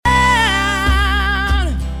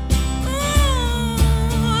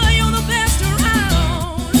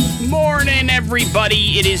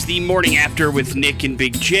everybody. It is the morning after with Nick and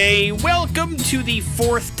Big J. Welcome to the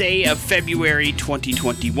 4th day of February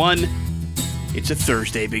 2021. It's a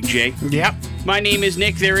Thursday, Big J. Yep. My name is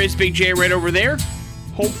Nick. There is Big J right over there.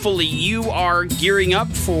 Hopefully you are gearing up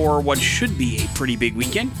for what should be a pretty big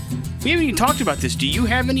weekend. We haven't even talked about this. Do you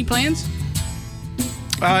have any plans?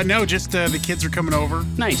 No, just the kids are coming over.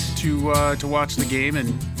 Nice. To watch the game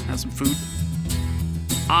and have some food.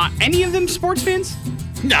 Any of them sports fans?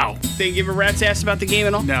 No. They give a rat's ass about the game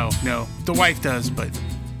at all? No. The wife does, but...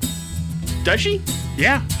 Does she?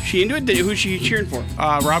 Yeah. She into it? Who's she cheering for?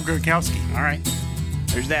 Rob Gronkowski. All right.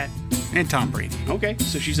 There's that. And Tom Brady. Okay,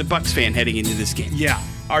 so she's a Bucks fan heading into this game. Yeah.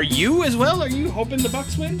 Are you as well? Are you hoping the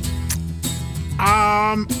Bucks win?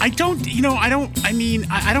 I don't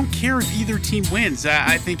care if either team wins.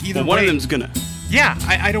 I think either one way... of them's gonna. Yeah,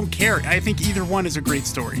 I don't care. I think either one is a great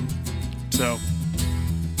story. So...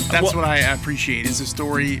 That's what I appreciate, is the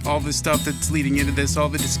story, all the stuff that's leading into this, all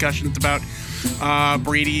the discussions about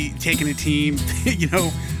Brady taking a team,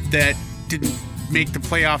 that didn't make the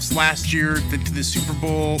playoffs last year, to the Super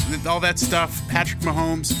Bowl, all that stuff. Patrick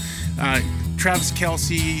Mahomes, Travis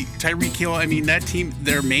Kelce, Tyreek Hill. I mean, that team,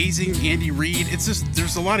 they're amazing. Andy Reid. It's just,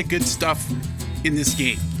 there's a lot of good stuff in this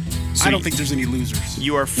game. So I don't think there's any losers.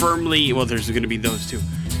 You are firmly, well, there's going to be those two.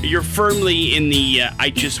 You're firmly in the I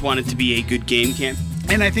just want it to be a good game camp.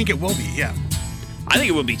 And I think it will be, yeah. I think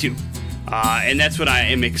it will be, too. And that's what I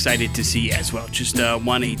am excited to see as well. Just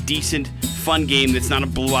want a decent, fun game that's not a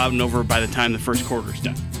blowout and over by the time the first quarter is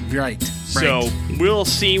done. Right. So we'll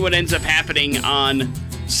see what ends up happening on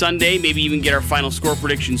Sunday. Maybe even get our final score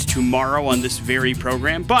predictions tomorrow on this very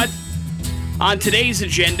program. But on today's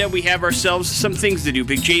agenda, we have ourselves some things to do.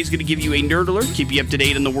 Big J is going to give you a nerd alert, keep you up to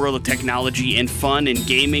date in the world of technology and fun and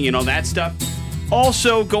gaming and all that stuff.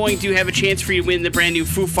 Also going to have a chance for you to win the brand new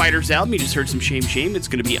Foo Fighters album. You just heard some Shame Shame. It's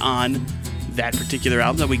going to be on that particular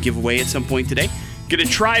album that we give away at some point today. Going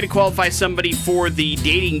to try to qualify somebody for the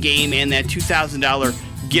dating game and that $2,000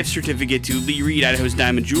 gift certificate to Lee Reed, Idaho's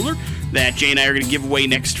Diamond Jeweler, that Jay and I are going to give away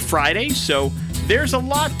next Friday. So there's a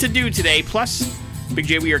lot to do today. Plus, Big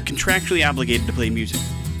J, we are contractually obligated to play music.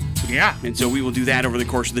 Yeah. And so we will do that over the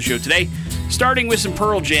course of the show today, starting with some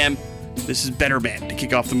Pearl Jam. This is Better Man to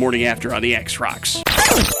kick off the morning after on the X Rocks.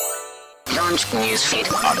 Launch newsfeed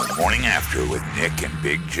on the morning after with Nick and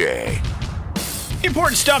Big J.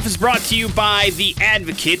 Important stuff is brought to you by The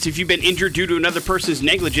Advocates. If you've been injured due to another person's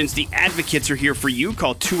negligence, The Advocates are here for you.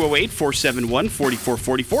 Call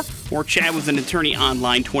 208-471-4444 or chat with an attorney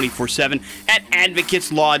online 24/7 at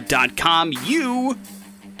advocateslaw.com. You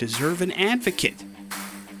deserve an advocate.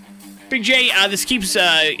 Big J, this keeps,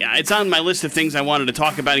 it's on my list of things I wanted to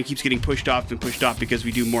talk about and keeps getting pushed off because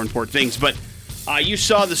we do more important things. But you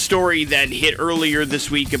saw the story that hit earlier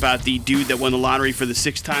this week about the dude that won the lottery for the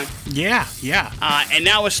 6th time? Yeah. And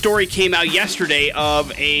now a story came out yesterday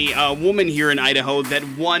of a woman here in Idaho that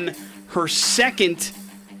won her second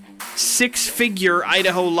 6-figure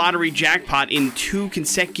Idaho lottery jackpot in 2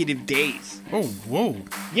 consecutive days. Oh, whoa.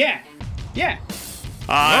 Yeah.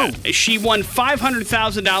 She won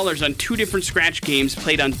 $500,000 on 2 different scratch games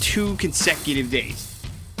played on 2 consecutive days.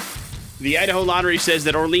 The Idaho Lottery says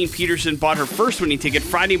that Orlean Peterson bought her first winning ticket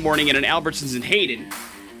Friday morning at an Albertsons in Hayden.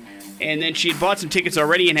 And then she had bought some tickets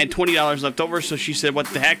already and had $20 left over, so she said, what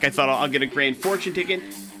the heck, I thought I'll get a Grand Fortune ticket.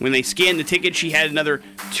 When they scanned the ticket, she had another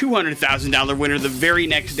 $200,000 winner the very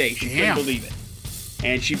next day. She couldn't believe it.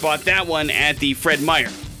 And she bought that one at the Fred Meyer,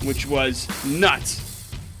 which was nuts.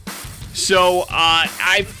 So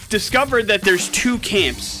I've discovered that there's 2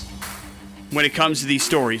 camps when it comes to these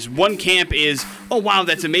stories. One camp is, oh, wow,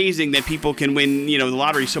 that's amazing that people can win, the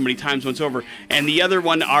lottery so many times once over. And the other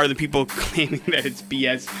one are the people claiming that it's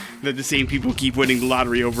BS, that the same people keep winning the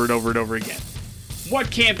lottery over and over and over again.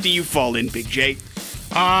 What camp do you fall in, Big J?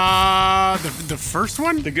 The first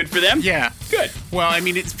one? The good for them? Yeah. Good. Well, I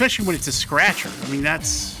mean, especially when it's a scratcher. I mean,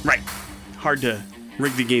 that's... Right. Hard to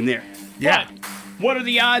rig the game there. Yeah. But what are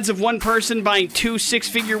the odds of one person buying 2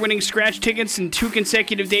 6-figure winning scratch tickets in 2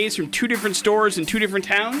 consecutive days from 2 different stores in 2 different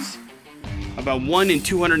towns? About 1 in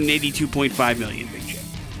 282.5 million, Big J.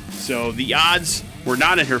 So the odds were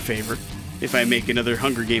not in her favor, if I make another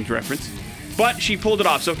Hunger Games reference. But she pulled it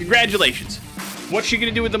off, so congratulations. What's she going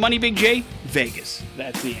to do with the money, Big J? Vegas.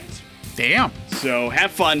 That's the answer. Damn. So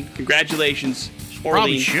have fun. Congratulations.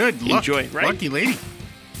 Probably should. Enjoy it, right? Lucky lady.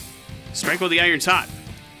 Strike while the iron's hot.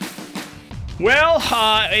 Well,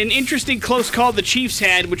 an interesting close call the Chiefs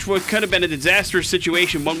had, which could have been a disastrous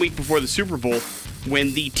situation 1 week before the Super Bowl,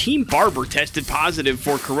 when the team barber tested positive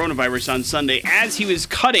for coronavirus on Sunday as he was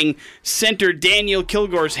cutting center Daniel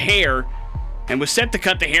Kilgore's hair and was set to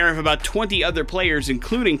cut the hair of about 20 other players,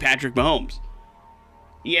 including Patrick Mahomes.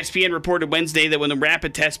 ESPN reported Wednesday that when the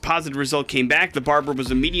rapid test positive result came back, the barber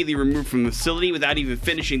was immediately removed from the facility without even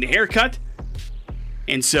finishing the haircut.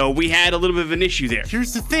 And so we had a little bit of an issue there.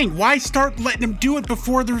 Here's the thing. Why start letting him do it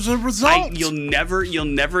before there's a result? You'll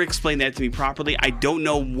never explain that to me properly. I don't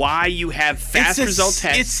know why you have fast result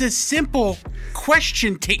tests. It's a simple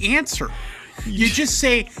question to answer. You just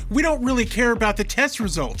say, we don't really care about the test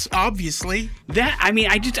results, obviously. I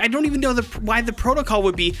don't even know why the protocol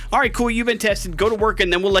would be, all right, cool, you've been tested, go to work,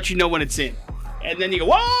 and then we'll let you know when it's in. And then you go,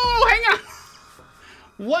 whoa, hang on.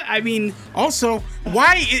 What? I mean... Also,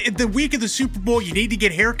 why the week of the Super Bowl you need to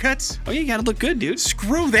get haircuts? Oh, you gotta look good, dude.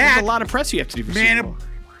 Screw that. There's a lot of press you have to do for Super Bowl.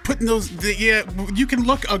 Putting you can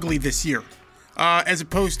look ugly this year. As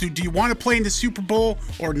opposed to, do you want to play in the Super Bowl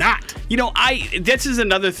or not? This is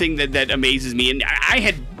another thing that amazes me. And I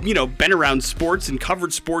had, been around sports and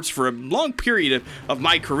covered sports for a long period of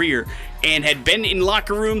my career and had been in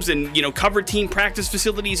locker rooms and, covered team practice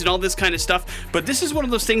facilities and all this kind of stuff. But this is one of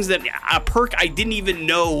those things that a perk I didn't even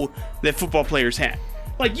know that football players had.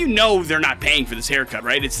 Like, they're not paying for this haircut,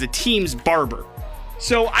 right? It's the team's barber.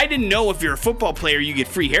 So I didn't know if you're a football player, you get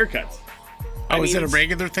free haircuts. Is it a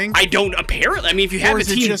regular thing? I don't, apparently. I mean, if you have a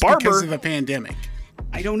team just barber. Because of the pandemic?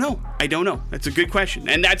 I don't know. That's a good question.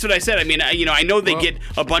 And that's what I said. I mean, I know they get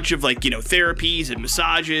a bunch of therapies and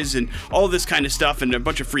massages and all this kind of stuff and a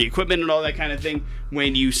bunch of free equipment and all that kind of thing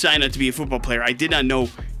when you sign up to be a football player. I did not know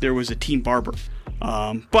there was a team barber.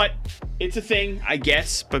 But it's a thing, I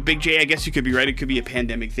guess. But Big J, I guess you could be right. It could be a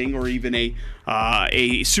pandemic thing or even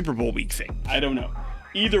a Super Bowl week thing. I don't know.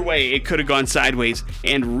 Either way, it could have gone sideways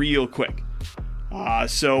and real quick.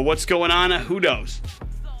 So what's going on? Who knows?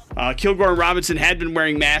 Kilgore and Robinson had been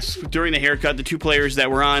wearing masks during the haircut. The two players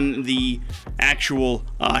that were on the actual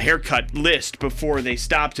haircut list before they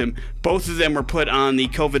stopped him, both of them were put on the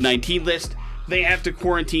COVID-19 list. They have to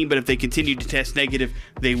quarantine, but if they continue to test negative,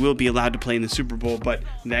 they will be allowed to play in the Super Bowl. But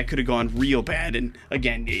that could have gone real bad. And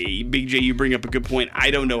again, Big J, you bring up a good point.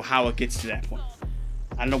 I don't know how it gets to that point.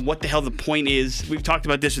 I don't know what the hell the point is. We've talked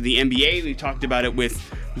about this with the NBA. We've talked about it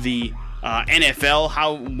with the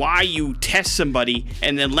NFL, why you test somebody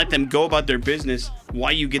and then let them go about their business,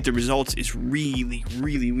 why you get the results is really,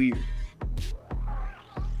 really weird.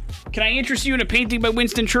 Can I interest you in a painting by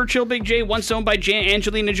Winston Churchill, Big J, once owned by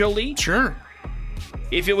Angelina Jolie? Sure.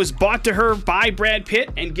 If it was bought to her by Brad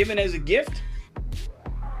Pitt and given as a gift,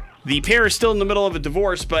 the pair is still in the middle of a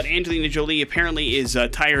divorce, but Angelina Jolie apparently is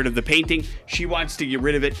tired of the painting. She wants to get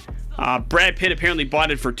rid of it. Brad Pitt apparently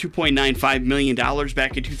bought it for $2.95 million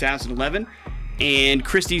back in 2011, and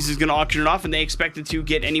Christie's is going to auction it off, and they expect it to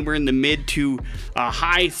get anywhere in the mid to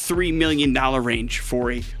high $3 million range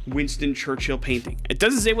for a Winston Churchill painting. It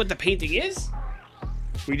doesn't say what the painting is.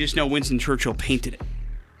 We just know Winston Churchill painted it.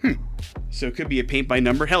 So it could be a paint by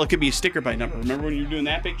number. Hell, it could be a sticker by number. Remember when you were doing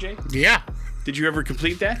that, Big J? Yeah. Did you ever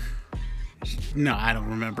complete that? No, I don't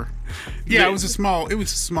remember. Yeah, it was a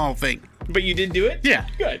small thing. But you did do it? Yeah.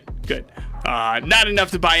 Good. Not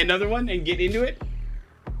enough to buy another one and get into it?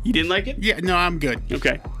 You didn't like it? Yeah, no, I'm good.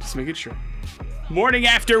 Okay, just making sure. Morning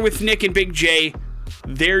After with Nick and Big J.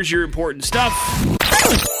 There's your important stuff.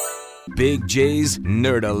 Big J's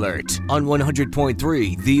Nerd Alert on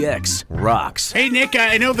 100.3 The X Rocks. Hey, Nick,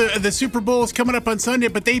 I know the Super Bowl is coming up on Sunday,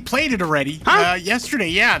 but they played it already. Yesterday,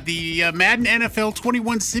 yeah. The Madden NFL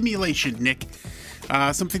 21 simulation, Nick.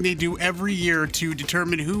 Something they do every year to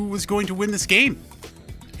determine who was going to win this game.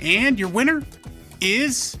 And your winner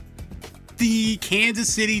is the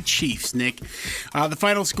Kansas City Chiefs, Nick. The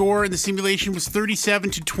final score in the simulation was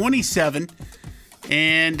 37-27.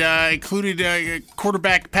 And included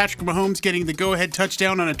quarterback Patrick Mahomes getting the go-ahead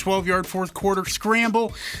touchdown on a 12-yard fourth-quarter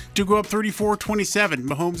scramble to go up 34-27.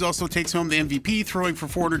 Mahomes also takes home the MVP, throwing for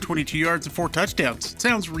 422 yards and 4 touchdowns.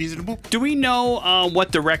 Sounds reasonable. Do we know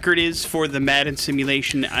what the record is for the Madden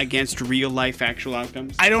simulation against real-life actual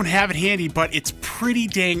outcomes? I don't have it handy, but it's pretty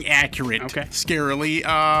dang accurate. Okay. Scarily.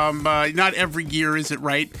 Not every year is it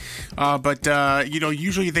right, but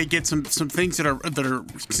usually they get some things that are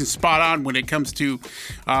spot on when it comes to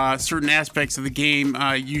certain aspects of the game,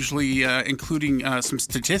 usually including some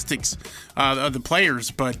statistics of the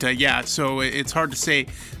players. But so it's hard to say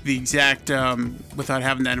the exact without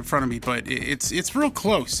having that in front of me. But it's real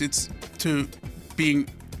close. It's to being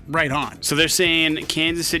right on. So they're saying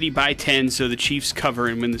Kansas City by 10, so the Chiefs cover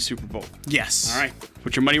and win the Super Bowl. Yes. All right.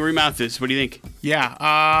 Put your money where your mouth is. What do you think? Yeah.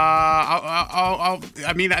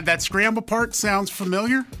 That scramble part sounds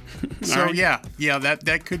familiar. So right. yeah,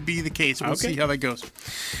 that could be the case. We'll see how that goes.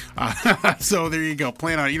 So there you go.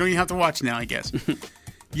 Plan on it. You don't even have to watch now, I guess.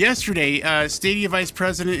 Yesterday, Stadia Vice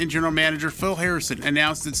President and General Manager Phil Harrison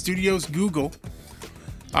announced that Studios Google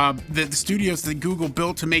The studios that Google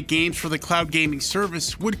built to make games for the cloud gaming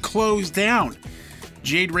service would close down.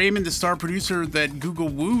 Jade Raymond, the star producer that Google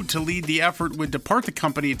wooed to lead the effort, would depart the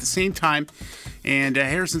company at the same time. And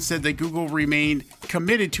Harrison said that Google remained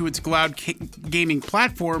committed to its cloud gaming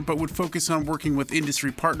platform, but would focus on working with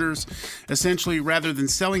industry partners. Essentially, rather than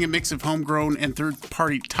selling a mix of homegrown and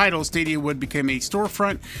third-party titles, Stadia would become a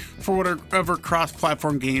storefront for whatever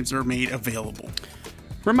cross-platform games are made available.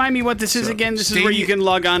 Remind me what this is again. This is where you can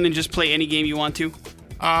log on and just play any game you want to?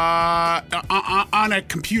 On a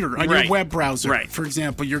computer, on your web browser. Right. For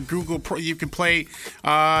example, your Google you can play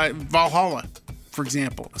Valhalla, for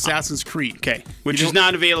example, Assassin's Creed. Okay. Which is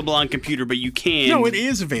not available on computer, but you can. No, it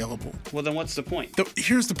is available. Well, then what's the point?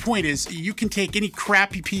 Here's the point is you can take any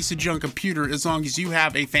crappy piece of junk computer as long as you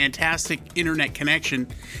have a fantastic internet connection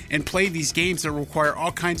and play these games that require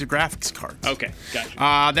all kinds of graphics cards. Okay,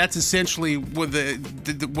 gotcha. That's essentially what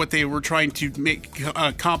what they were trying to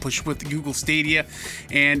accomplish with Google Stadia,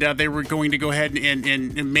 and they were going to go ahead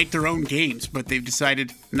and make their own games, but they've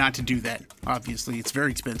decided not to do that. Obviously, it's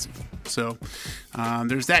very expensive. So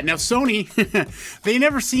there's that. Now, Sony, they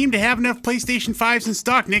never seem to have enough PlayStation 5s in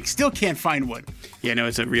stock. Nick still can't find one. Yeah, no,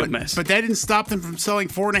 it's a real mess. But that didn't stop them from selling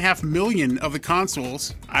 4.5 million of the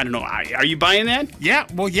consoles. I don't know. Are you buying that? Yeah.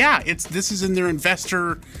 Well, yeah. This is in their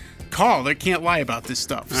investor call. They can't lie about this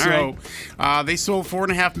stuff. All right. They sold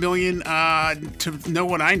 4.5 million to no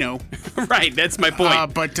one I know. Right. That's my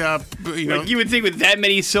point. But you know, like you would think with that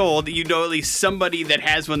many sold, you know at least somebody that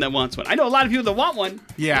has one that wants one. I know a lot of people that want one.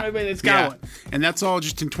 Yeah. Everybody that's got one. And that's all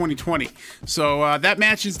just in 2020. So that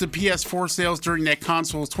matches the PS4 sales during that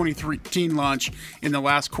console's 2013 launch in the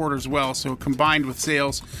last quarter as well. So combined with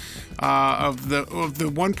sales of the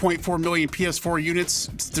 1.4 million PS4 units,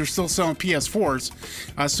 they're still selling PS4s.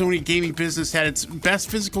 Sony gaming business had its best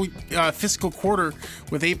fiscal quarter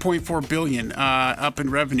with $8.4 billion up in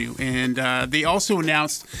revenue, and they also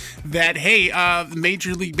announced that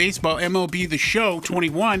Major League Baseball MLB The Show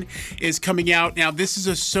 21 is coming out now. This is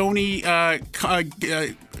a Sony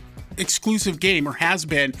exclusive game, or has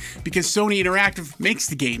been, because Sony Interactive makes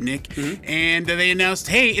the game, Nick. Mm-hmm. And they announced,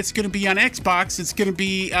 it's going to be on Xbox, it's going to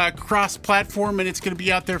be cross-platform, and it's going to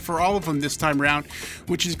be out there for all of them this time around,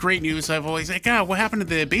 which is great news. I've always like, what happened to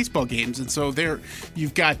the baseball games? And so there,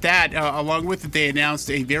 you've got that. Along with it, they announced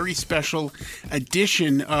a very special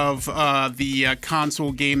edition of the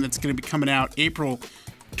console game that's going to be coming out April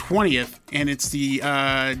 20th, and it's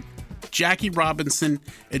the Jackie Robinson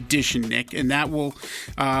edition, Nick, and that will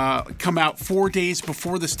come out 4 days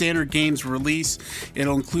before the standard game's release.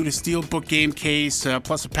 It'll include a steelbook game case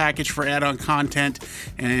plus a package for add-on content,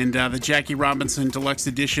 and the Jackie Robinson Deluxe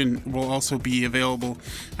Edition will also be available,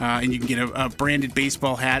 and you can get a branded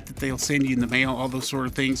baseball hat that they'll send you in the mail, all those sort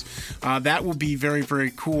of things. That will be very,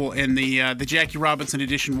 very cool, and the Jackie Robinson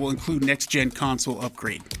Edition will include next-gen console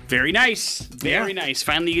upgrade. Very nice. Very nice.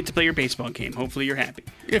 Finally, you get to play your baseball game. Hopefully, you're happy.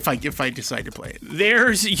 If I decide to play it.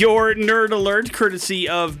 There's your nerd alert, courtesy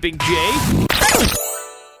of Big J.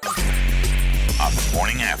 On the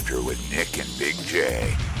morning after with Nick and Big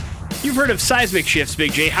J. You've heard of seismic shifts,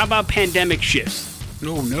 Big J. How about pandemic shifts?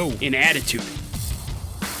 No. In attitude.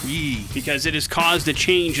 Because it has caused a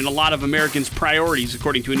change in a lot of Americans' priorities,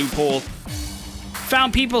 according to a new poll.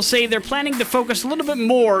 Found people say they're planning to focus a little bit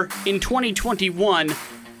more in 2021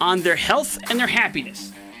 on their health and their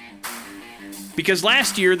happiness. Because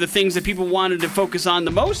last year, the things that people wanted to focus on the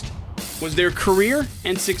most was their career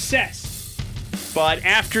and success. But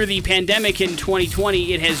after the pandemic in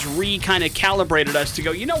 2020, it has kind of calibrated us to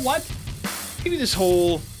go, you know what? Maybe this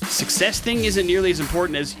whole success thing isn't nearly as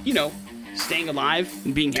important as, staying alive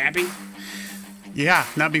and being happy. Yeah,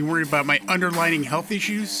 not being worried about my underlying health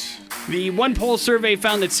issues. The one poll survey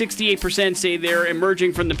found that 68% say they're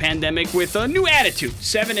emerging from the pandemic with a new attitude.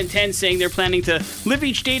 7 in 10 saying they're planning to live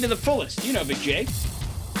each day to the fullest. You know, Big J.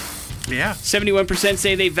 Yeah. 71%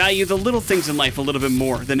 say they value the little things in life a little bit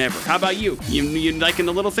more than ever. How about you? You liking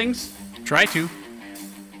the little things? Try to.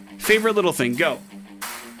 Favorite little thing, go.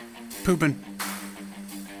 Pooping.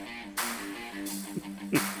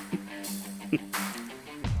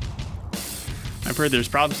 I've heard there's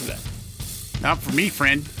problems with that. Not for me,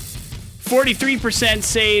 friend. 43%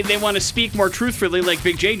 say they want to speak more truthfully, like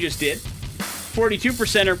Big J just did.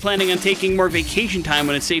 42% are planning on taking more vacation time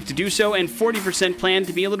when it's safe to do so, and 40% plan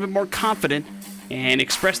to be a little bit more confident and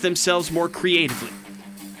express themselves more creatively.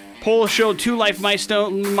 Polls showed 2 life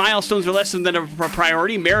milestones are less than a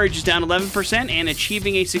priority. Marriage is down 11%, and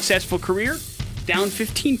achieving a successful career down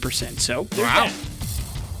 15%. So, there's that.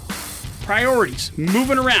 Priorities,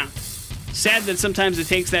 moving around. Sad that sometimes it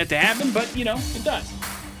takes that to happen, but, it does.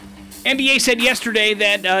 NBA said yesterday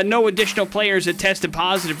that no additional players had tested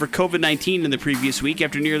positive for COVID-19 in the previous week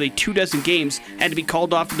after nearly 24 games had to be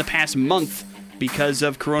called off in the past month because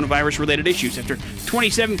of coronavirus-related issues. After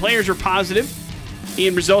 27 players were positive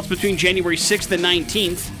in results between January 6th and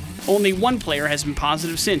 19th, only one player has been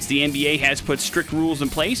positive since. The NBA has put strict rules in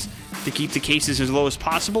place to keep the cases as low as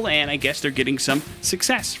possible, and I guess they're getting some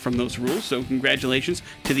success from those rules. So congratulations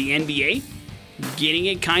to the NBA getting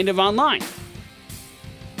it kind of online.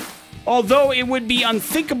 Although it would be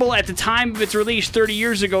unthinkable at the time of its release 30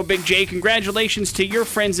 years ago, Big J, congratulations to your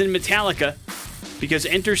friends in Metallica, because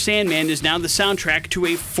Enter Sandman is now the soundtrack to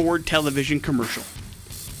a Ford television commercial.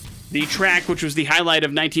 The track, which was the highlight of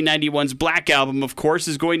 1991's Black Album, of course,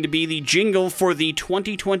 is going to be the jingle for the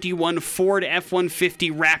 2021 Ford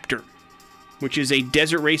F-150 Raptor, which is a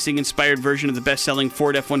desert racing-inspired version of the best-selling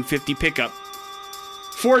Ford F-150 pickup.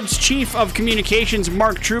 Ford's chief of communications,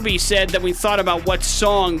 Mark Truby, said that we thought about what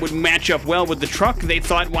song would match up well with the truck. They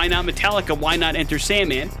thought, why not Metallica? Why not Enter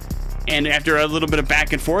Sandman? And after a little bit of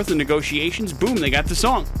back and forth and negotiations, boom, they got the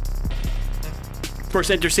song. Of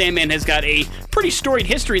course, Enter Sandman has got a pretty storied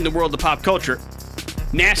history in the world of pop culture.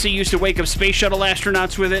 NASA used to wake up space shuttle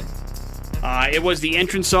astronauts with it. It was the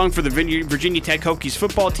entrance song for the Virginia Tech Hokies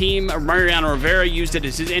football team. Mariano Rivera used it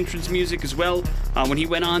as his entrance music as well when he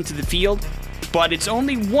went on to the field. But it's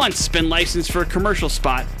only once been licensed for a commercial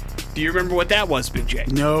spot. Do you remember what that was, Big J?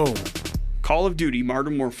 No. Call of Duty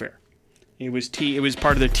Modern Warfare. It was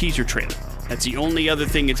part of the teaser trailer. That's the only other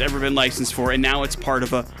thing it's ever been licensed for, and now it's part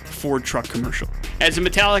of a Ford truck commercial. As a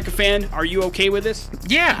Metallica fan, are you okay with this?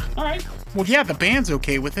 Yeah. All right. Well, yeah, the band's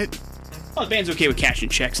okay with it. Well, the band's okay with cashing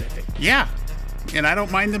checks, I think. Yeah. And I don't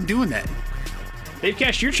mind them doing that. They've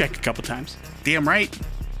cashed your check a couple times. Damn right.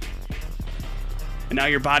 And now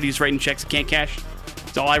your body's writing checks it can't cash.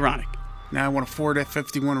 It's all ironic. Now I want a Ford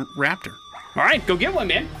F-51 Raptor. All right, go get one,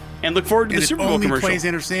 man. And look forward to the Super Bowl commercial. It only plays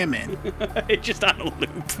Enter Sandman. It's just on a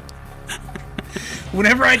loop.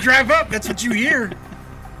 Whenever I drive up, that's what you hear.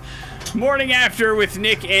 Morning After with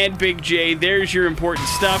Nick and Big J. There's your important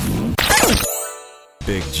stuff.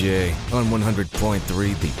 Big J on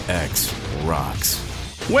 100.3 The X rocks.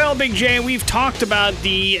 Well, Big J, we've talked about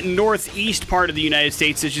the northeast part of the United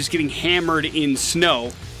States that's just getting hammered in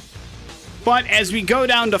snow. But as we go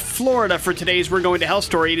down to Florida for today's We're Going to Hell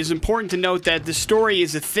story, it is important to note that the story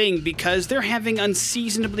is a thing because they're having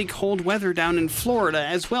unseasonably cold weather down in Florida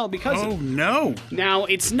as well because Oh, no. Now,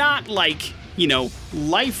 it's not like,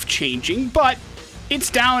 life-changing, but it's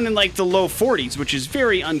down in like the low 40s, which is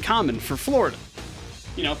very uncommon for Florida.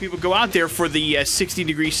 People go out there for the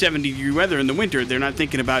 60-degree, 70-degree weather in the winter. They're not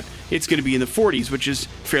thinking about it's going to be in the 40s, which is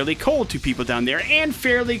fairly cold to people down there and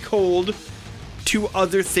fairly cold to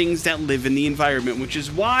other things that live in the environment, which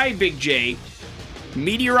is why, Big J,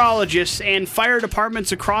 meteorologists and fire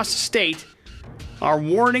departments across the state are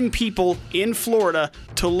warning people in Florida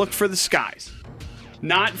to look for the skies.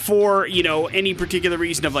 Not for, any particular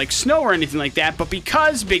reason of like snow or anything like that, but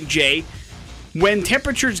because, Big J, when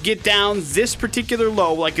temperatures get down this particular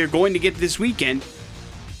low, like they're going to get this weekend,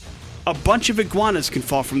 a bunch of iguanas can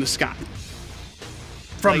fall from the sky.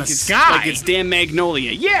 From the sky? Like it's damn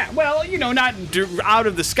Magnolia. Yeah, well, not out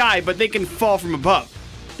of the sky, but they can fall from above.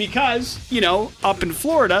 Because, up in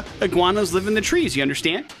Florida, iguanas live in the trees, you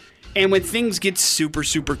understand? And when things get super,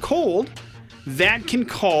 super cold, that can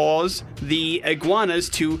cause the iguanas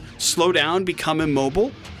to slow down, become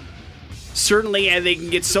immobile. Certainly, they can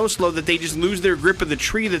get so slow that they just lose their grip of the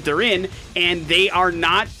tree that they're in, and they are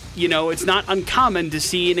not, it's not uncommon to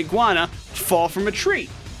see an iguana fall from a tree.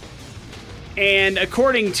 And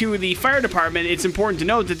according to the fire department, it's important to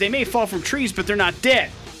note that they may fall from trees, but they're not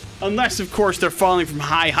dead. Unless, of course, they're falling from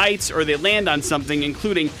high heights or they land on something,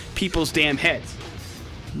 including people's damn heads.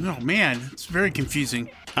 Oh, man, it's very confusing.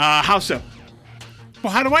 How so?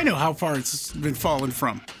 Well, how do I know how far it's been falling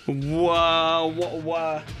from? When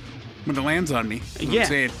it lands on me.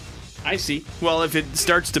 Yeah. I see. Well, if it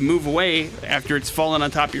starts to move away after it's fallen on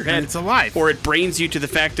top of your head, and it's alive, or it brains you to the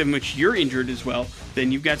fact in which you're injured as well,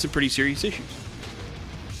 then you've got some pretty serious issues.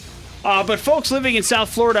 But folks living in South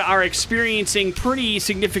Florida are experiencing pretty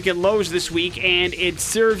significant lows this week, and it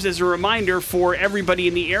serves as a reminder for everybody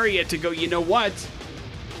in the area to go, you know what?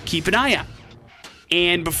 Keep an eye out.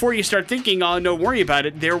 And before you start thinking, oh, no, worry about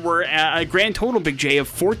it, there were a grand total, Big J, of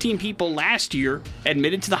 14 people last year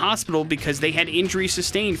admitted to the hospital because they had injuries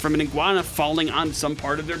sustained from an iguana falling on some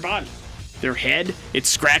part of their body. Their head, it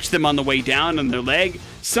scratched them on the way down, on their leg.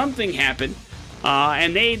 Something happened.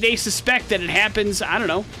 And they suspect that it happens, I don't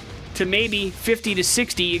know, to maybe 50 to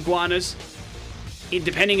 60 iguanas,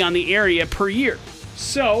 depending on the area, per year.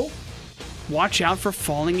 So, watch out for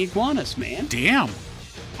falling iguanas, man. Damn.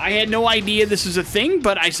 I had no idea this was a thing,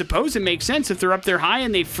 but I suppose it makes sense. If they're up there high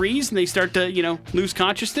and they freeze and they start to, lose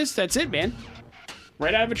consciousness, that's it, man.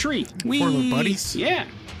 Right out of a tree. Poor little buddies. Yeah.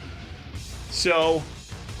 So,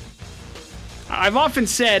 I've often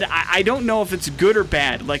said, I don't know if it's good or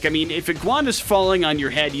bad. Like, I mean, if iguana's falling on your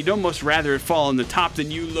head, you'd almost rather it fall on the top than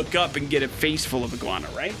you look up and get a face full of iguana,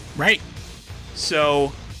 right? Right.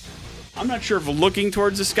 So, I'm not sure if looking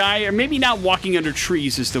towards the sky, or maybe not walking under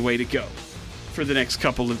trees is the way to go for the next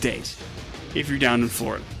couple of days, if you're down in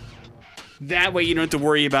Florida. That way you don't have to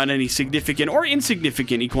worry about any significant or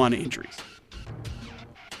insignificant iguana injuries.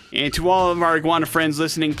 And to all of our iguana friends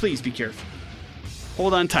listening, please be careful.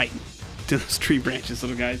 Hold on tight to those tree branches,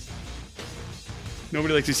 little guys.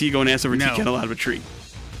 Nobody likes to see you going ass over tea kettle out of a tree.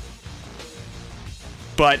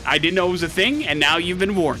 But I didn't know it was a thing, and now you've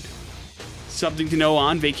been warned. Something to know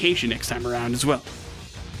on vacation next time around as well.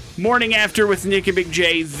 Morning After with Nick and Big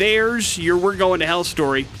J. There's your We're Going to Hell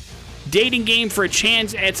story. Dating game for a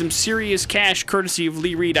chance at some serious cash courtesy of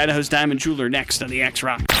Lee Reed, Idaho's Diamond Jeweler, next on the X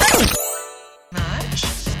Rock.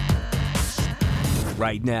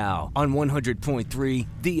 Right now on 100.3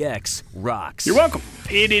 The X Rocks. You're welcome.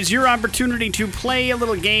 It is your opportunity to play a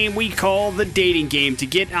little game we call the dating game. To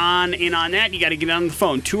get on in on that, you got to get on the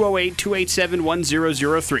phone,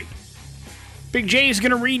 208-287-1003. Big J is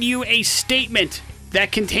going to read you a statement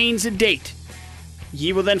that contains a date.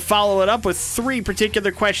 He will then follow it up with 3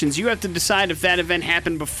 particular questions. You have to decide if that event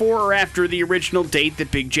happened before or after the original date that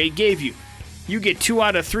Big J gave you. You get 2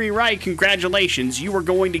 out of 3 right, congratulations. You are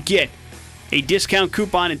going to get a discount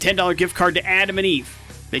coupon and $10 gift card to Adam and Eve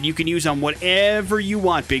that you can use on whatever you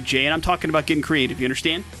want, Big J. And I'm talking about getting creative, you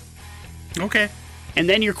understand? Okay. And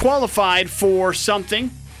then you're qualified for something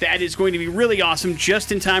that is going to be really awesome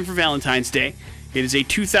just in time for Valentine's Day. It is a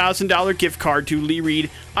 $2,000 gift card to Lee Reed,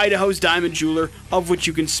 Idaho's Diamond Jeweler, of which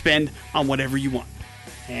you can spend on whatever you want.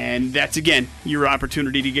 And that's, again, your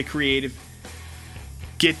opportunity to get creative.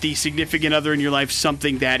 Get the significant other in your life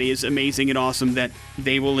something that is amazing and awesome that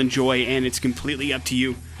they will enjoy, and it's completely up to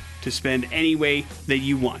you to spend any way that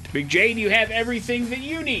you want. Big J, do you have everything that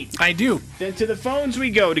you need? I do. Then to the phones we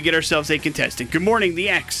go to get ourselves a contestant. Good morning, the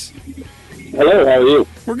X. Hello, how are you?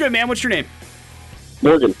 We're good, man. What's your name?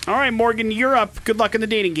 Morgan. All right, Morgan, you're up. Good luck in the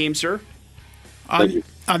dating game, sir.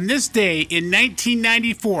 On this day in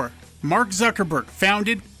 1994, Mark Zuckerberg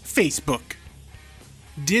founded Facebook.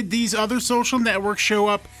 Did these other social networks show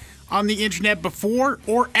up on the internet before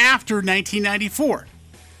or after 1994?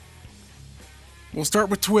 We'll start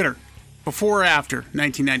with Twitter. Before or after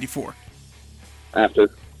 1994? After.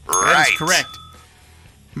 That is correct.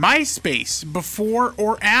 MySpace, before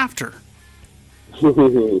or after?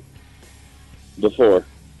 Before.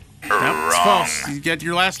 That's false. You get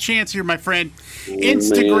your last chance here, my friend.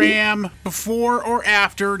 Instagram, before or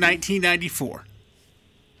after 1994?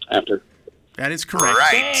 After. That is correct.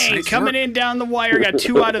 Hey, Nice coming work. in down the wire, got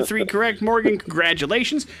 2 out of 3 correct. Morgan,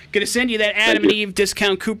 congratulations. Going to send you that Adam and Eve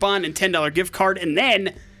discount coupon and $10 gift card, and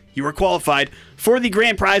then you are qualified for the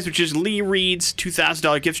grand prize, which is Lee Reed's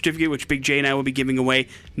 $2,000 gift certificate, which Big J and I will be giving away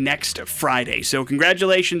next Friday. So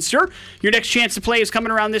congratulations, sir. Your next chance to play is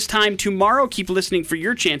coming around this time tomorrow. Keep listening for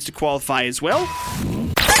your chance to qualify as well.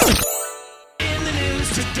 In the news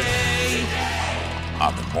today.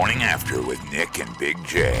 On the Morning After with Nick and Big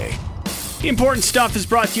J. The important stuff is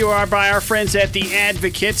brought to you by our friends at The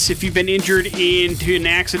Advocates. If you've been injured into an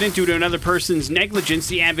accident due to another person's negligence,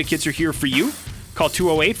 The Advocates are here for you. Call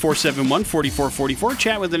 208-471-4444.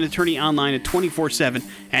 Chat with an attorney online at 24/7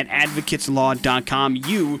 at advocateslaw.com.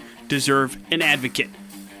 You deserve an advocate.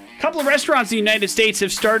 A couple of restaurants in the United States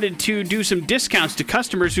have started to do some discounts to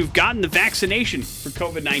customers who've gotten the vaccination for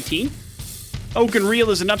COVID-19. Oak and Reel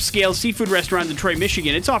is an upscale seafood restaurant in Detroit,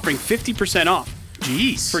 Michigan. It's offering 50% off.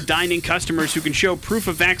 Jeez. For dining customers who can show proof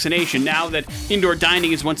of vaccination now that indoor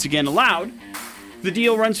dining is once again allowed. The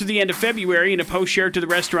deal runs through the end of February. In a post shared to the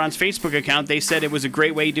restaurant's Facebook account, they said it was a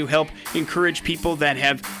great way to help encourage people that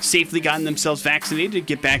have safely gotten themselves vaccinated to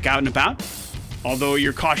get back out and about. Although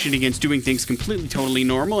you're cautioned against doing things completely, totally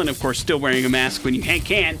normal, and of course still wearing a mask when you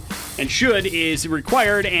can and should is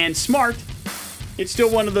required and smart, it's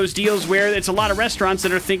still one of those deals where it's a lot of restaurants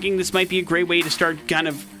that are thinking this might be a great way to start kind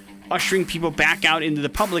of ushering people back out into the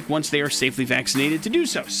public once they are safely vaccinated to do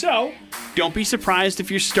so. So, don't be surprised if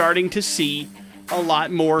you're starting to see a lot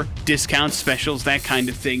more discounts, specials, that kind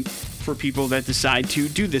of thing for people that decide to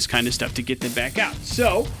do this kind of stuff to get them back out.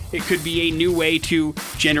 So, it could be a new way to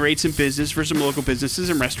generate some business for some local businesses,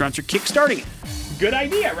 and restaurants are kickstarting it. Good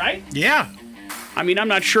idea, right? Yeah. I mean, I'm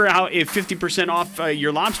not sure how if 50% off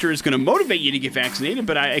your lobster is going to motivate you to get vaccinated,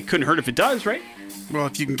 but it couldn't hurt if it does, right? Well,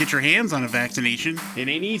 if you can get your hands on a vaccination. It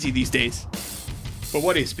ain't easy these days. But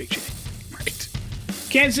what is Big J? Right.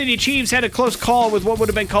 Kansas City Chiefs had a close call with what would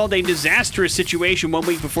have been called a disastrous situation 1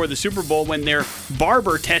 week before the Super Bowl when their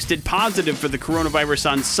barber tested positive for the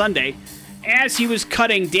coronavirus on Sunday as he was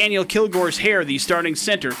cutting Daniel Kilgore's hair, the starting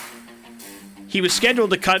center. He was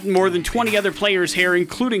scheduled to cut more than 20 other players' hair,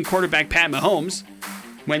 including quarterback Pat Mahomes.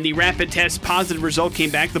 When the rapid test positive result came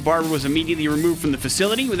back, the barber was immediately removed from the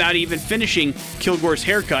facility without even finishing Kilgore's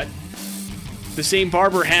haircut. The same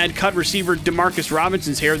barber had cut receiver Demarcus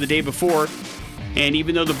Robinson's hair the day before. And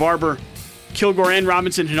even though the barber, Kilgore and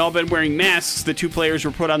Robinson had all been wearing masks, the two players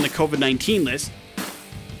were put on the COVID-19 list.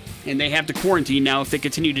 And they have to quarantine now. If they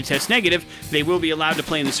continue to test negative, they will be allowed to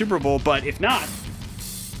play in the Super Bowl. But if not,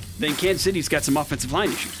 then Kansas City's got some offensive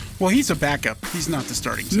line issues. Well, he's a backup. He's not the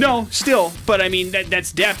starting center. No, still. But, I mean,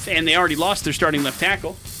 that's depth, and they already lost their starting left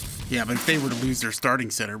tackle. Yeah, but if they were to lose their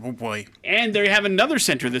starting center, oh boy. And they have another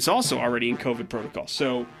center that's also already in COVID protocol.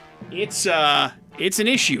 So it's an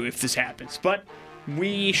issue if this happens. But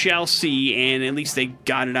we shall see, and at least they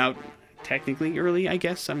got it out technically early, I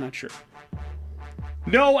guess. I'm not sure.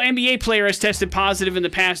 No NBA player has tested positive in the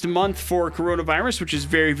past month for coronavirus, which is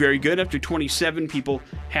very, very good. Up to 27 people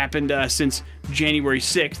happened since January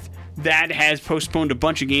 6th. That has postponed a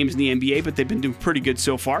bunch of games in the NBA, but they've been doing pretty good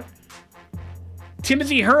so far.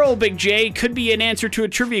 Timothy Hurl, Big J, could be an answer to a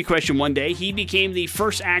trivia question one day. He became the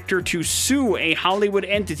first actor to sue a Hollywood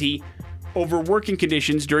entity over working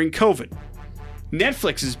conditions during COVID.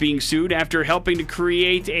 Netflix is being sued after helping to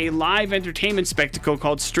create a live entertainment spectacle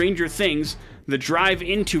called Stranger Things, the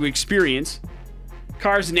Drive-Into Experience.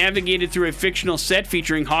 Cars navigated through a fictional set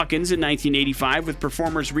featuring Hawkins in 1985 with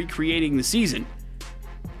performers recreating the season.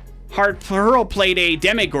 Hurl played a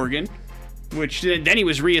Demogorgon, which then he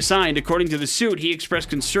was reassigned. According to the suit, he expressed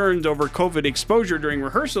concerns over COVID exposure during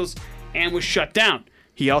rehearsals and was shut down.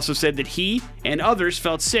 He also said that he and others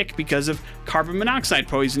felt sick because of carbon monoxide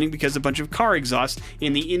poisoning because of a bunch of car exhaust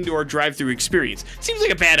in the indoor drive-thru experience. Seems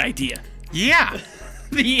like a bad idea. Yeah.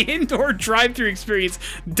 The indoor drive-thru experience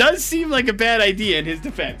does seem like a bad idea in his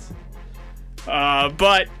defense.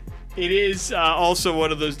 But it is also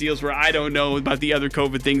one of those deals where I don't know about the other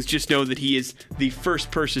COVID things. Just know that he is the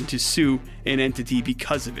first person to sue an entity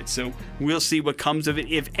because of it. So we'll see what comes of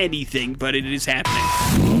it, if anything, but it is happening.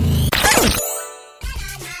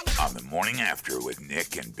 On the morning after with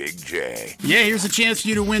Nick and Big J. Yeah, here's a chance for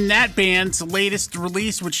you to win that band's latest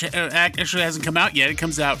release, which actually hasn't come out yet. It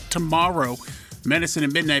comes out tomorrow. Medicine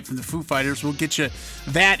at Midnight from the Foo Fighters. We'll get you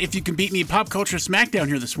that if you can beat me Pop Culture Smackdown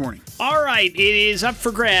here this morning. All right, it is up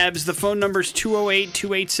for grabs. The phone number is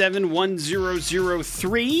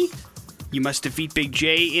 208-287-1003. You must defeat Big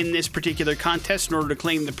J in this particular contest in order to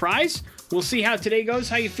claim the prize. We'll see how today goes.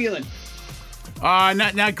 How you feeling?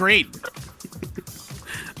 Not great.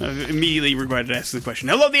 Immediately regretted asking the question.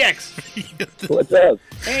 Hello, the X. What's up?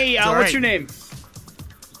 Hey, all what's right. your name?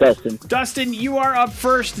 Dustin. Dustin, you are up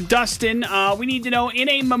first. Dustin, we need to know, in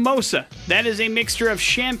a mimosa, that is a mixture of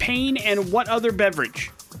champagne and what other beverage?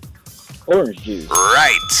 Orange juice.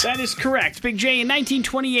 Right. That is correct. Big J, in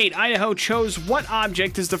 1928, Idaho chose what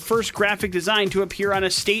object as the first graphic design to appear on a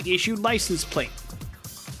state-issued license plate?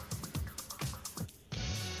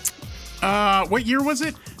 What year was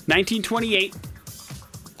it? 1928.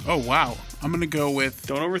 Oh, wow. I'm going to go with...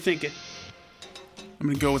 Don't overthink it. I'm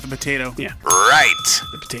going to go with the potato. Yeah, Right.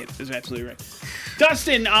 the potato is absolutely right.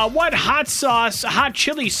 Dustin, what hot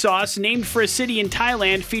chili sauce named for a city in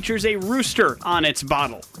Thailand features a rooster on its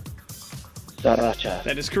bottle? Sriracha.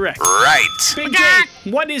 That is correct. Right. Big J,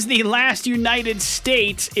 what is the last United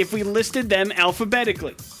States if we listed them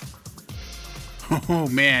alphabetically? Oh,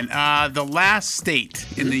 man. The last state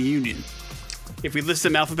in the Union. If we list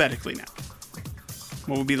them alphabetically now.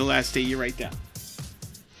 What would be the last state you write down?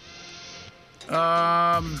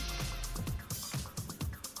 I'm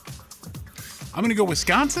going to go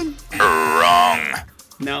Wisconsin? Wrong.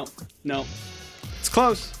 No. It's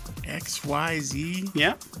close. X, Y, Z.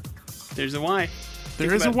 Yeah. There's a Y.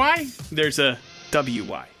 There is a Y? There's a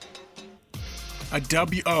WY. A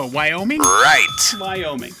W. Oh, Wyoming? Right.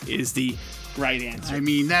 Wyoming is the right answer. I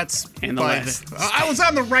mean, that's... And the by last. I was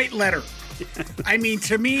on the right letter. I mean,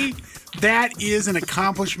 to me, that is an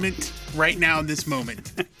accomplishment right now in this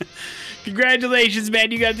moment. Congratulations,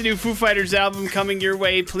 man. You got the new Foo Fighters album coming your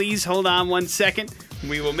way. Please hold on 1 second.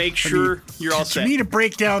 We will make sure you're all set. For me to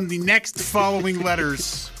break down the next following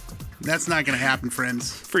letters, that's not going to happen,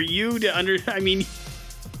 friends. For you to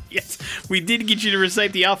yes, we did get you to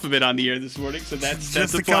recite the alphabet on the air this morning, so that's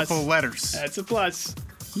Just a a plus. couple of letters. That's a plus.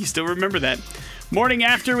 You still remember that. Morning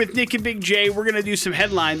After with Nick and Big J. We're going to do some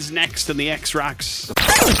headlines next on the X Rocks.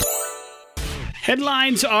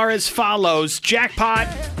 Headlines are as follows. Jackpot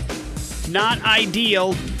Not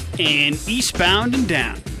ideal, and eastbound and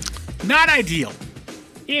down. Not ideal.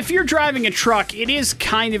 If you're driving a truck, it is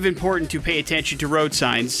kind of important to pay attention to road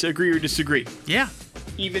signs. Agree or disagree? Yeah.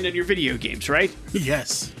 Even in your video games, right?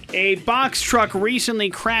 Yes. A box truck recently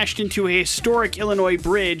crashed into a historic Illinois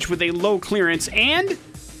bridge with a low clearance, and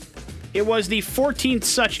it was the 14th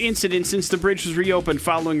such incident since the bridge was reopened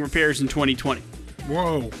following repairs in 2020.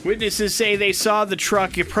 Whoa. Witnesses say they saw the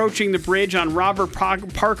truck approaching the bridge on Robert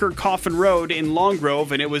Parker Coffin Road in Long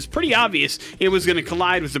Grove, and it was pretty obvious it was going to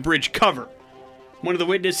collide with the bridge cover. One of the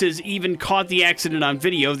witnesses even caught the accident on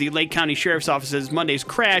video. The Lake County Sheriff's Office says Monday's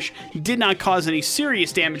crash did not cause any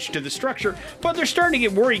serious damage to the structure, but they're starting to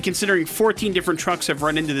get worried considering 14 different trucks have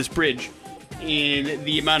run into this bridge in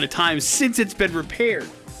the amount of time since it's been repaired.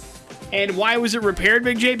 And why was it repaired,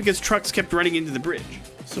 Big J? Because trucks kept running into the bridge.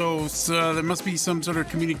 So there must be some sort of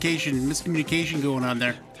miscommunication going on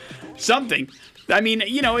there. Something. I mean,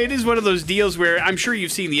 you know, it is one of those deals where I'm sure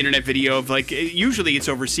you've seen the internet video of, like, usually it's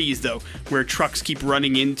overseas, though, where trucks keep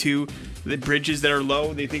running into the bridges that are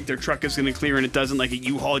low. They think their truck is going to clear and it doesn't, like a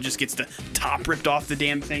U-Haul just gets the top ripped off the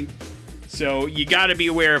damn thing. So you got to be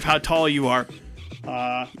aware of how tall you are.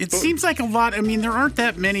 It seems like a lot. I mean, there aren't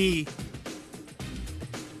that many,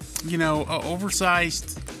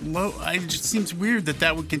 oversized, low. It just seems weird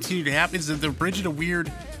that would continue to happen. Is the bridge at a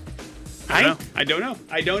weird... I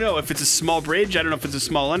don't know if it's a small bridge. I don't know if it's a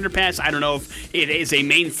small underpass. I don't know if it is a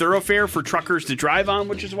main thoroughfare for truckers to drive on,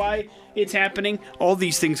 which is why it's happening. All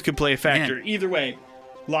these things could play a factor. Man. Either way,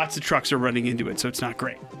 lots of trucks are running into it, so it's not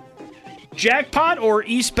great. Jackpot or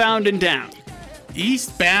eastbound and down?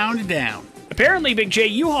 Eastbound and down. Apparently, Big J,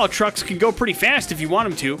 U-Haul trucks can go pretty fast if you want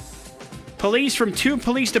them to. Police from 2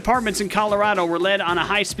 police departments in Colorado were led on a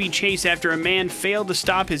high-speed chase after a man failed to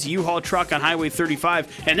stop his U-Haul truck on Highway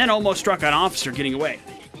 35 and then almost struck an officer getting away.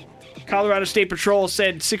 Colorado State Patrol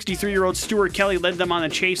said 63-year-old Stuart Kelly led them on a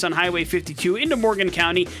chase on Highway 52 into Morgan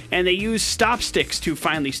County, and they used stop sticks to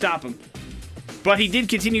finally stop him. But he did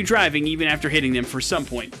continue driving even after hitting them for some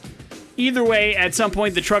point. Either way, at some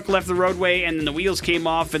point the truck left the roadway and then the wheels came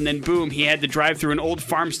off, and then boom, he had to drive through an old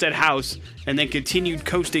farmstead house and then continued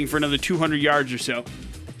coasting for another 200 yards or so.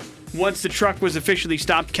 Once the truck was officially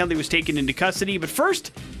stopped, Kelly was taken into custody, but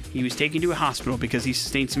first, he was taken to a hospital because he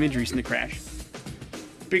sustained some injuries in the crash.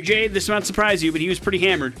 Big J, this might surprise you, but he was pretty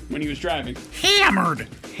hammered when he was driving. Hammered!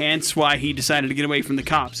 Hence why he decided to get away from the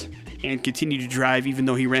cops and continue to drive even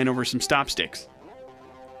though he ran over some stop sticks.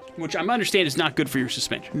 Which I understand is not good for your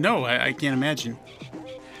suspension. No, I can't imagine.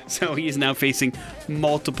 So he is now facing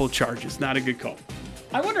multiple charges. Not a good call.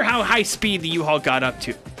 I wonder how high speed the U-Haul got up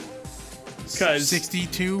to. 'Cause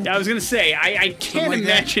 62? I was going to say, I can't like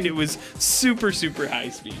imagine it was super, super high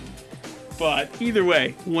speed. But either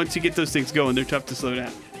way, once you get those things going, they're tough to slow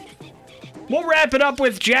down. We'll wrap it up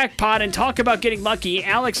with Jackpot and talk about getting lucky.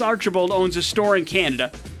 Alex Archibald owns a store in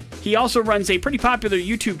Canada. He also runs a pretty popular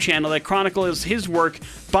YouTube channel that chronicles his work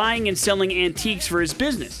buying and selling antiques for his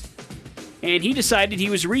business. And he decided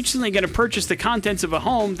he was recently going to purchase the contents of a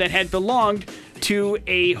home that had belonged to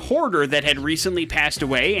a hoarder that had recently passed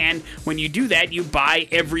away, and when you do that, you buy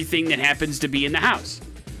everything that happens to be in the house.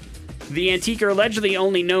 The antiquer allegedly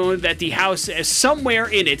only knew that the house, somewhere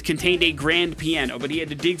in it, contained a grand piano, but he had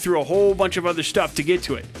to dig through a whole bunch of other stuff to get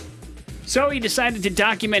to it. So he decided to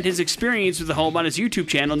document his experience with the home on his YouTube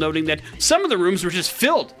channel, noting that some of the rooms were just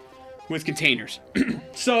filled with containers.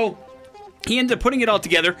 So he ended up putting it all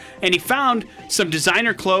together, and he found some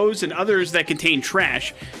designer clothes and others that contained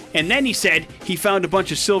trash. And then he said he found a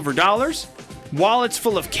bunch of silver dollars, wallets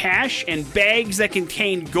full of cash, and bags that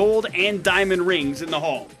contained gold and diamond rings in the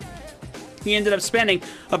haul. He ended up spending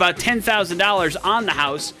about $10,000 on the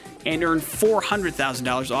house and earned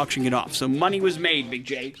 $400,000 auctioning it off. So money was made, Big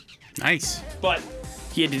J. Nice. But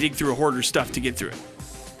he had to dig through a hoarder's stuff to get through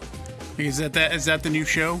it. Is that the new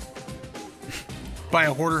show? Buy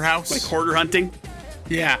a hoarder house? Like hoarder hunting?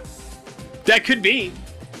 Yeah. That could be.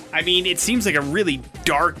 I mean, it seems like a really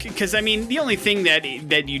dark, because I mean, the only thing that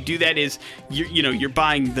you do that is you're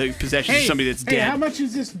buying the possessions of somebody that's dead. Hey, how much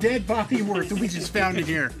is this dead body worth that we just found in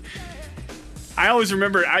here? I always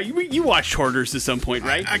remember you watched Hoarders at some point,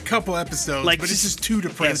 right? A couple episodes, but it's just too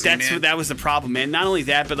depressing. That was the problem, man. Not only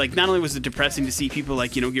that, but not only was it depressing to see people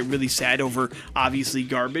get really sad over obviously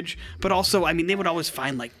garbage, but also, I mean, they would always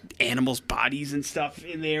find animals' bodies and stuff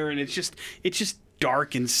in there, and it's just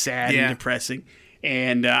dark and sad and depressing.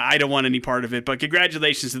 And I don't want any part of it. But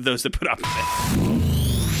congratulations to those that put up with it.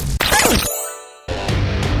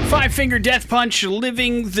 Five Finger Death Punch,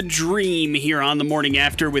 living the dream here on The Morning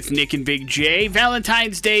After with Nick and Big J.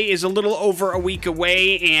 Valentine's Day is a little over a week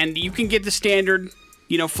away, and you can get the standard,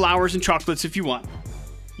 flowers and chocolates if you want.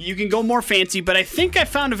 You can go more fancy, but I think I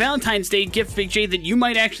found a Valentine's Day gift, Big J, that you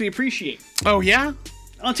might actually appreciate. Oh, yeah?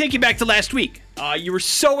 I'll take you back to last week. You were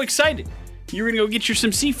so excited. You were going to go get you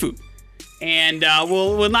some seafood. And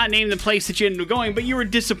we'll not name the place that you ended up going, but you were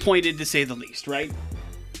disappointed to say the least, right?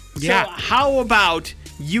 Yeah. So how about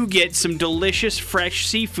you get some delicious fresh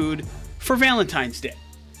seafood for Valentine's Day?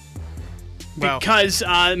 Well, Because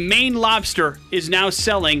Maine Lobster is now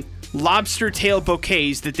selling lobster tail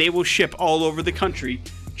bouquets that they will ship all over the country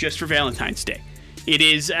just for Valentine's Day. It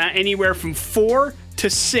is anywhere from 4 to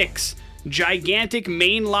 6 gigantic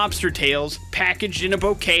Maine lobster tails packaged in a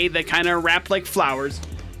bouquet that kind of wrap like flowers.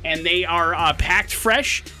 And they are packed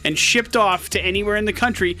fresh and shipped off to anywhere in the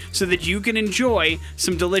country so that you can enjoy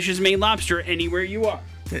some delicious Maine lobster anywhere you are.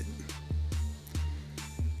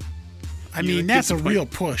 I mean, that's a real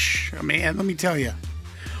push, man. Let me tell you.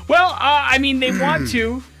 Well, I mean, they want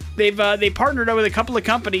to. They partnered up with a couple of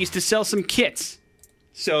companies to sell some kits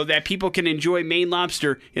so that people can enjoy Maine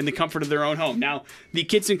lobster in the comfort of their own home. Now, the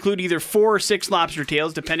kits include either 4 or 6 lobster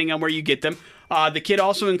tails, depending on where you get them. The kit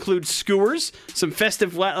also includes skewers, some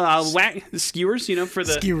festive skewers, for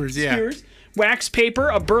the skewers, yeah. Skewers, wax paper,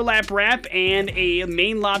 a burlap wrap, and a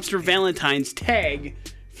Maine lobster Valentine's tag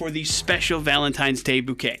for the special Valentine's Day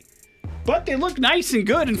bouquet. But they look nice and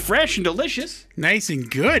good and fresh and delicious. Nice and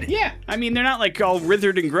good. Yeah, I mean, they're not like all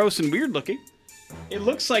withered and gross and weird looking. It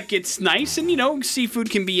looks like it's nice, and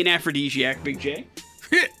seafood can be an aphrodisiac, Big J.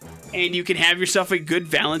 And you can have yourself a good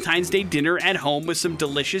Valentine's Day dinner at home with some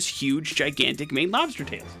delicious, huge, gigantic Maine lobster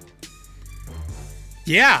tails.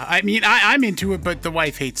 Yeah, I mean, I'm into it, but the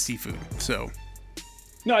wife hates seafood, so.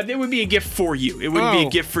 No, it would be a gift for you. It wouldn't be a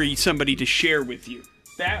gift for somebody to share with you.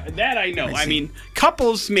 That I know. I mean,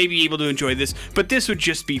 couples may be able to enjoy this, but this would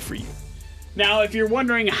just be for you. Now, if you're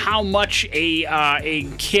wondering how much a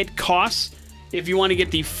kit costs, if you want to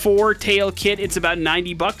get the 4-tail kit, it's about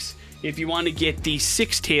 $90. If you want to get the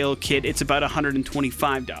 6-tail kit, it's about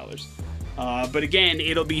 $125. But again,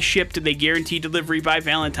 it'll be shipped. They guarantee delivery by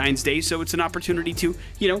Valentine's Day, so it's an opportunity to,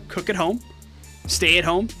 cook at home, stay at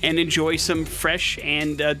home, and enjoy some fresh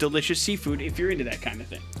and delicious seafood if you're into that kind of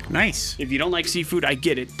thing. Nice. If you don't like seafood, I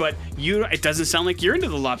get it, but it doesn't sound like you're into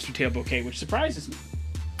the lobster tail bouquet, which surprises me.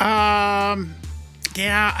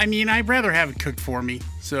 Yeah, I mean, I'd rather have it cooked for me,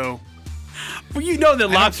 so. Well, you know that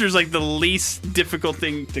lobster's like the least difficult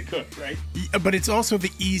thing to cook, right? But it's also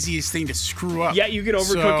the easiest thing to screw up. Yeah, you could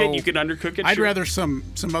overcook it, you could undercook it. I'd rather some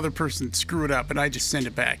other person screw it up, and I just send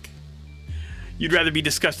it back. You'd rather be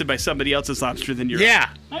disgusted by somebody else's lobster than yours. Yeah.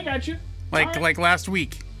 I got you. Like last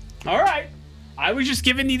week. All right. I was just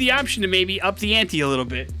giving you the option to maybe up the ante a little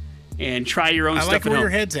bit and try your own stuff at home. I like where your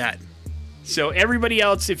head's at. So everybody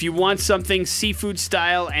else, if you want something seafood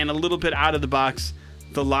style and a little bit out of the box,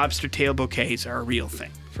 the lobster tail bouquets are a real thing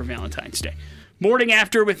for Valentine's Day. Morning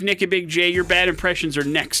After with Nick and Big J. Your bad impressions are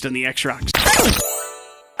next on the X Rocks.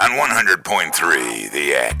 On 100.3,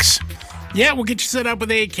 The X. Yeah, we'll get you set up with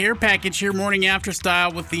a care package here, Morning After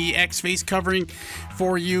style, with the X face covering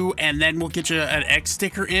for you, and then we'll get you an X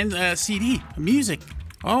sticker and a CD, music,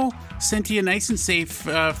 all sent to you nice and safe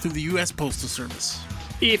through the U.S. Postal Service.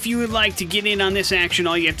 If you would like to get in on this action,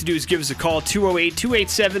 all you have to do is give us a call,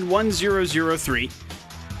 208-287-1003.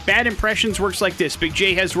 Bad Impressions works like this. Big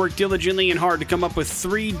J has worked diligently and hard to come up with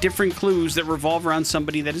 3 different clues that revolve around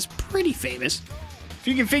somebody that is pretty famous. If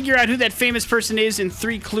you can figure out who that famous person is in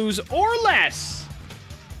 3 clues or less,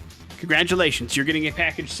 congratulations. You're getting a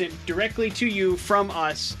package sent directly to you from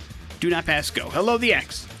us. Do not pass go. Hello, the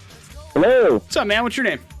X. Hello, What's up, man? What's your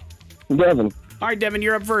name? Devin. All right, Devin,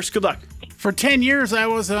 you're up first. Good luck. For 10 years, I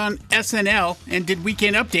was on SNL and did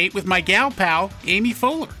Weekend Update with my gal pal, Amy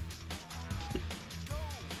Poehler.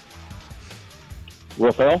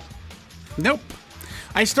 Will Ferrell? Nope.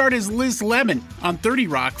 I starred as Liz Lemon on 30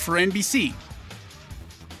 Rock for NBC.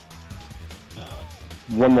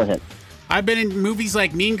 One more hint. I've been in movies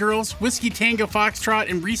like Mean Girls, Whiskey Tango Foxtrot,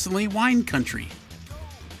 and recently Wine Country.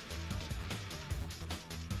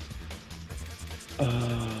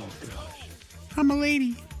 Oh, gosh. I'm a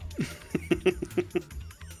lady.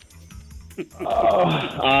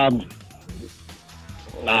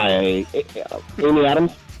 Amy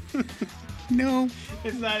Adams? No.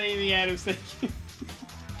 It's not Amy Adams. Thank you.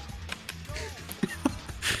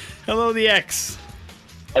 Hello, the X.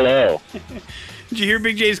 Hello. Did you hear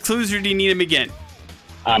Big J's clues, or do you need them again?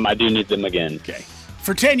 I do need them again. Okay.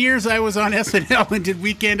 For 10 years, I was on SNL and did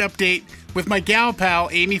Weekend Update with my gal pal,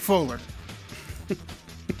 Amy Poehler.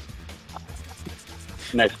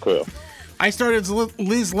 Next clue. I started as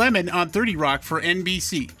Liz Lemon on 30 Rock for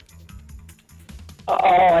NBC. Oh,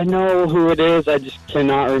 I know who it is. I just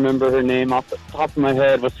cannot remember her name off the top of my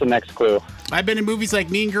head. What's the next clue? I've been in movies like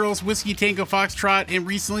Mean Girls, Whiskey Tango Foxtrot, and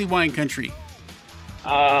recently Wine Country.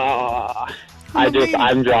 I'm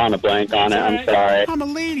drawing a blank on it. I'm sorry. I'm a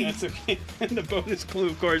lady. That's okay. And the bonus clue,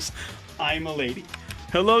 of course, I'm a lady.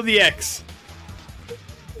 Hello, the X.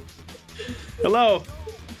 Hello.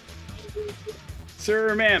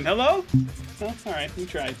 Sir or ma'am. Hello? Oh, all right, we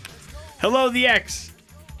tried. Hello, the X.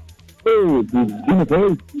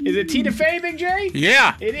 Is it Tina Fey, Big J?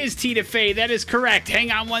 Yeah. It is Tina Fey. That is correct.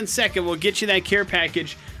 Hang on 1 second. We'll get you that care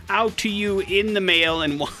package out to you in the mail.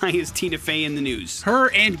 And why is Tina Fey in the news?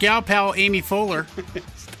 Her and gal pal Amy Poehler.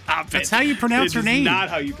 Stop it. That's how you pronounce her name. It's not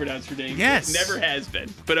how you pronounce her name. Yes. It never has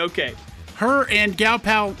been. But okay. Her and gal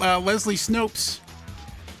pal Leslie Snopes.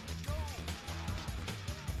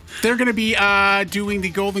 They're going to be doing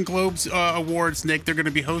the Golden Globes Awards, Nick. They're going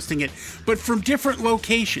to be hosting it, but from different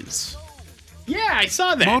locations. Yeah, I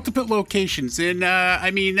saw that. Multiple locations. And,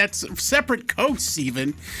 that's separate coasts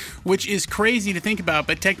even, which is crazy to think about.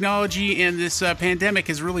 But technology and this pandemic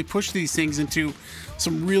has really pushed these things into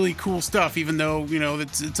some really cool stuff, even though,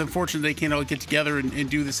 it's unfortunate they can't all get together and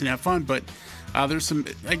do this and have fun. But there's some,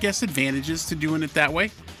 I guess, advantages to doing it that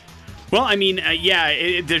way. Well,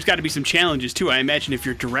 there's got to be some challenges, too. I imagine if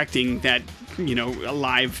you're directing that, a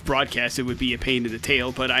live broadcast, it would be a pain in the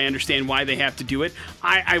tail, but I understand why they have to do it.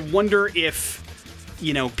 I wonder if,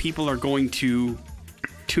 people are going to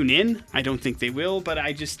tune in. I don't think they will, but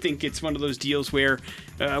I just think it's one of those deals where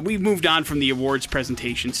we've moved on from the awards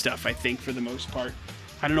presentation stuff, I think, for the most part.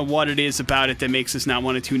 I don't know what it is about it that makes us not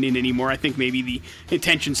want to tune in anymore. I think maybe the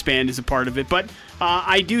attention span is a part of it. But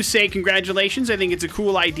I do say congratulations. I think it's a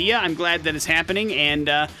cool idea. I'm glad that it's happening.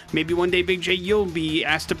 And maybe one day, Big J, you'll be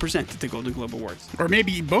asked to present at the Golden Globe Awards. Or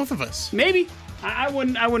maybe both of us. Maybe. I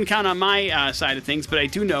wouldn't count on my side of things, but I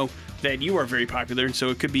do know that you are very popular, and so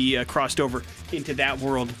it could be crossed over into that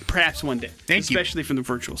world perhaps one day. Thank you. Especially from the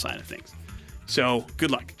virtual side of things. So,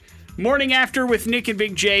 good luck. Morning After with Nick and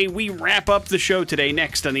Big J. We wrap up the show today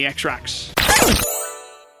next on the X-Rocks.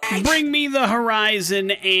 Bring Me the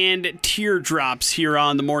Horizon and Teardrops here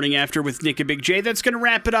on the Morning After with Nick and Big J. That's going to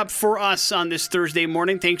wrap it up for us on this Thursday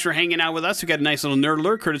morning. Thanks for hanging out with us. We got a nice little nerd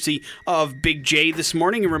alert courtesy of Big J this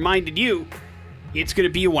morning and reminded you it's going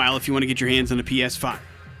to be a while if you want to get your hands on a PS5.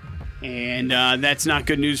 And that's not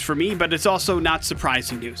good news for me, but it's also not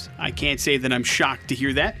surprising news. I can't say that I'm shocked to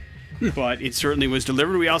hear that. But it certainly was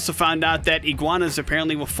delivered. We also found out that iguanas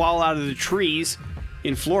apparently will fall out of the trees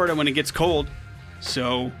in Florida when it gets cold.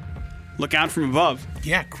 So look out from above.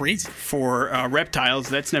 Yeah, crazy. For reptiles.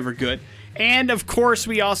 That's never good. And, of course,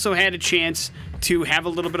 we also had a chance to have a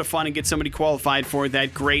little bit of fun and get somebody qualified for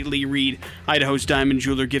that great Lee Reed, Idaho's Diamond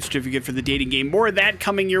Jeweler gift certificate for the dating game. More of that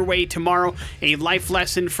coming your way tomorrow. A life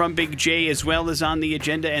lesson from Big J as well as on the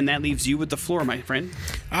agenda, and that leaves you with the floor, my friend.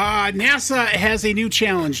 NASA has a new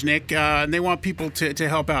challenge, Nick, and they want people to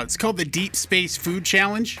help out. It's called the Deep Space Food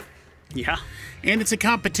Challenge. Yeah. And it's a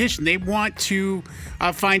competition. They want to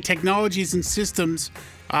find technologies and systems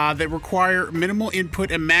that require minimal input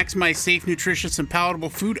and maximize safe, nutritious, and palatable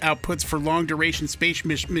food outputs for long-duration space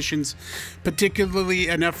missions, particularly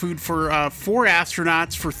enough food for 4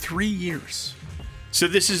 astronauts for 3 years. So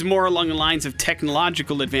this is more along the lines of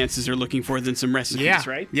technological advances they're looking for than some recipes,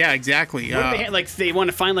 right? Yeah, exactly. What do they, they want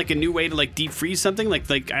to find a new way to deep freeze something,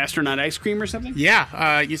 like astronaut ice cream or something?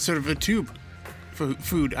 Yeah, you sort of a tube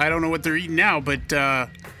food. I don't know what they're eating now, but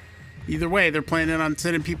either way, they're planning on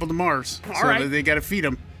sending people to Mars. All right. They got to feed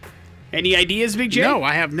them. Any ideas, Big J? No,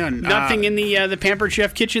 I have none. Nothing in the Pampered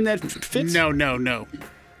Chef kitchen that fits? No.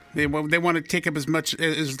 They want to take up as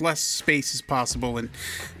less space as possible, and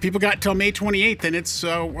people got till May 28th, and it's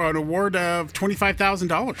an award of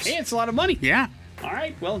 $25,000. Hey, it's a lot of money. Yeah. All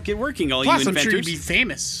right, well, get working, all Plus, you I'm inventors. sure you'd be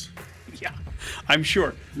famous. Yeah, I'm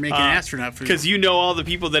sure. Making astronaut food. Because you know all the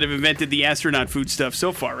people that have invented the astronaut food stuff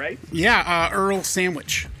so far, right? Yeah, Earl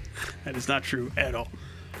Sandwich. That is not true at all.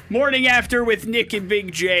 Morning After with Nick and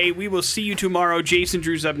Big J. We will see you tomorrow. Jason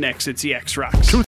Drew's up next. It's the X-Rocks.